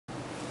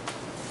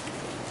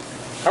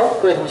好，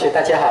各位同学，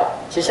大家好。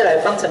接下来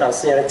方程老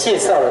师要来介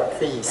绍了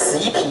第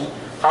11题。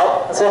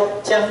好，他说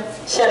将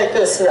下列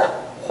各式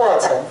化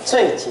成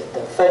最简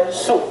的分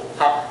数。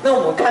好，那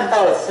我们看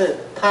到的是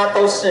它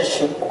都是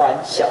循环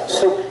小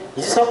数，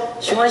也就是说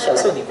循环小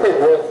数你会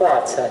不会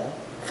化成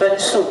分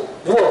数？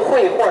如果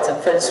会化成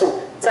分数，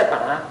再把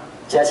它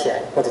加起来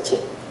或者减，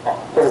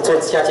或者做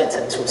加减乘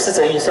除四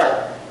则运算，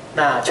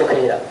那就可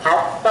以了。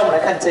好，那我们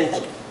来看这一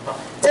题。好，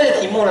这个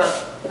题目呢，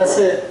它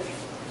是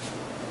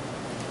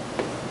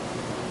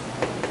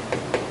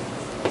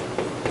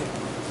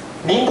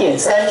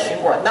0.3循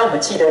环，那我们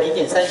记得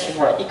0.3循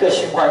环，一个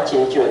循环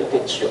节就有一个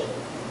9。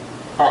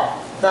好，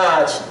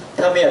那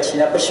它没有其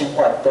他不循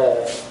环的，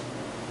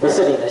不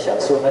是0的小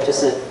数，那就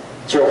是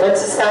3/9。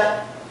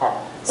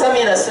好，上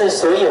面呢是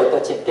所有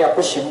的减掉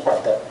不循环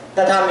的，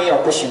那它没有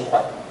不循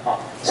环。好，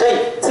所以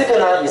这个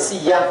呢也是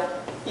一样，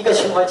一个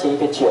循环节一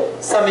个9，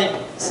上面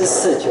是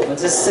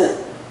4/9，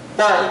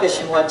那一个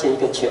循环节一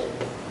个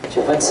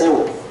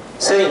9/5，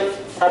所以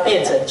它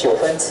变成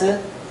9/13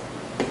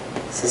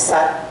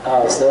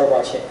啊，12，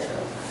抱歉。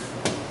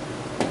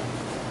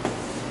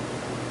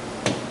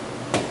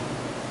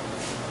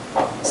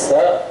好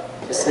，12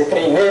就是可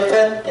以约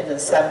分变成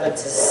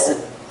4/3。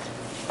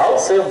好，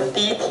所以我们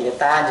第一题的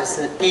答案就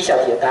是第一小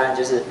题的答案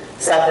就是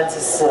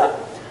4/3了。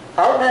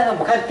好，那我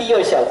们看第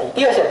二小题，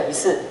第二小题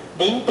是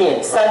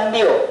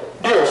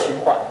0.366循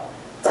环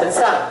乘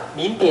上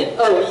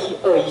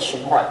0.2121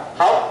循环。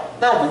好，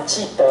那我们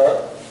记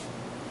得。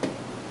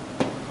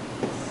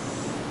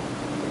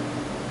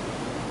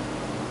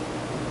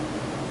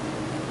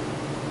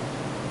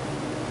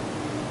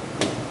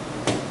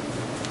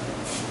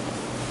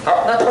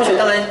好，那同学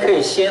当然可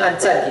以先按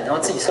暂停，然后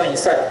自己算一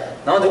算。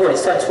然后如果你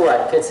算出来，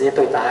你可以直接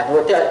对答案。如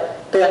果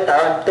对完答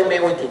案都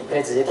没问题，你可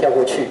以直接跳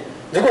过去。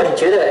如果你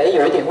觉得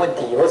有一点问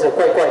题，或者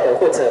怪怪的，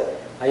或者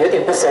有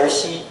点不熟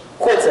悉，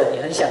或者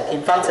你很想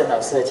听方程老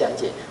师的讲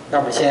解，那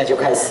我们现在就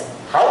开始。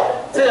好，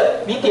这个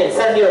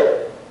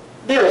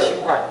0.366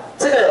循环，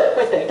这个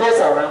会等于多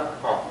少呢？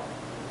好，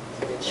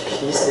这个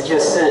其实就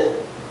是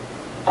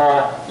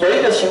有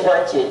一个循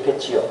环节一个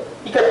9，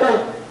一个不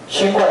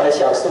循环的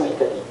小数一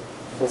个0，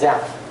就这样。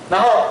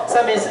然后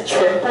上面是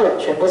全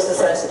部是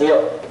36，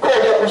扣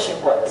掉不循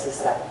环的是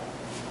3。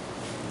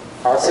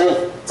好，所以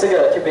这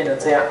个就变成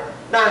这样。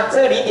那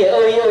这个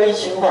0.2121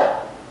循环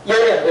有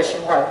2个循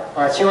环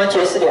循环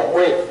节是2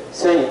位，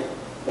所以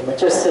我们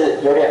就是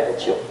有2个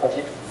9。抱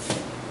歉。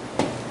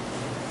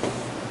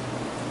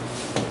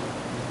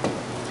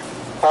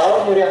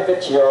好，有2个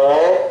9，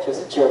就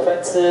是9/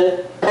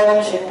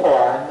通循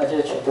环，那就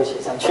是全部写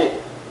上去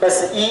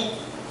，21。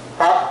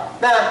好，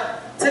那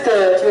这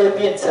个就会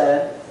变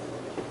成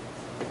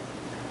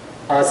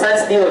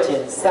36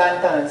减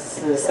3当然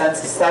是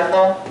33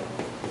哦。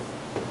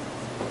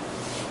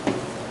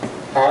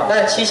好，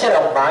那接下来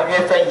我们把它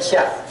约分一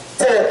下，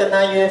这个跟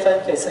它约分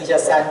可以剩下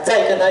3，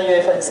再跟它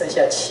约分剩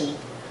下7。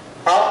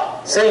好，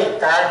所以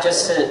答案就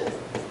是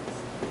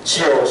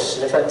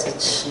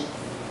90/7。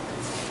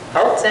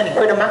好，这样你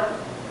会了吗？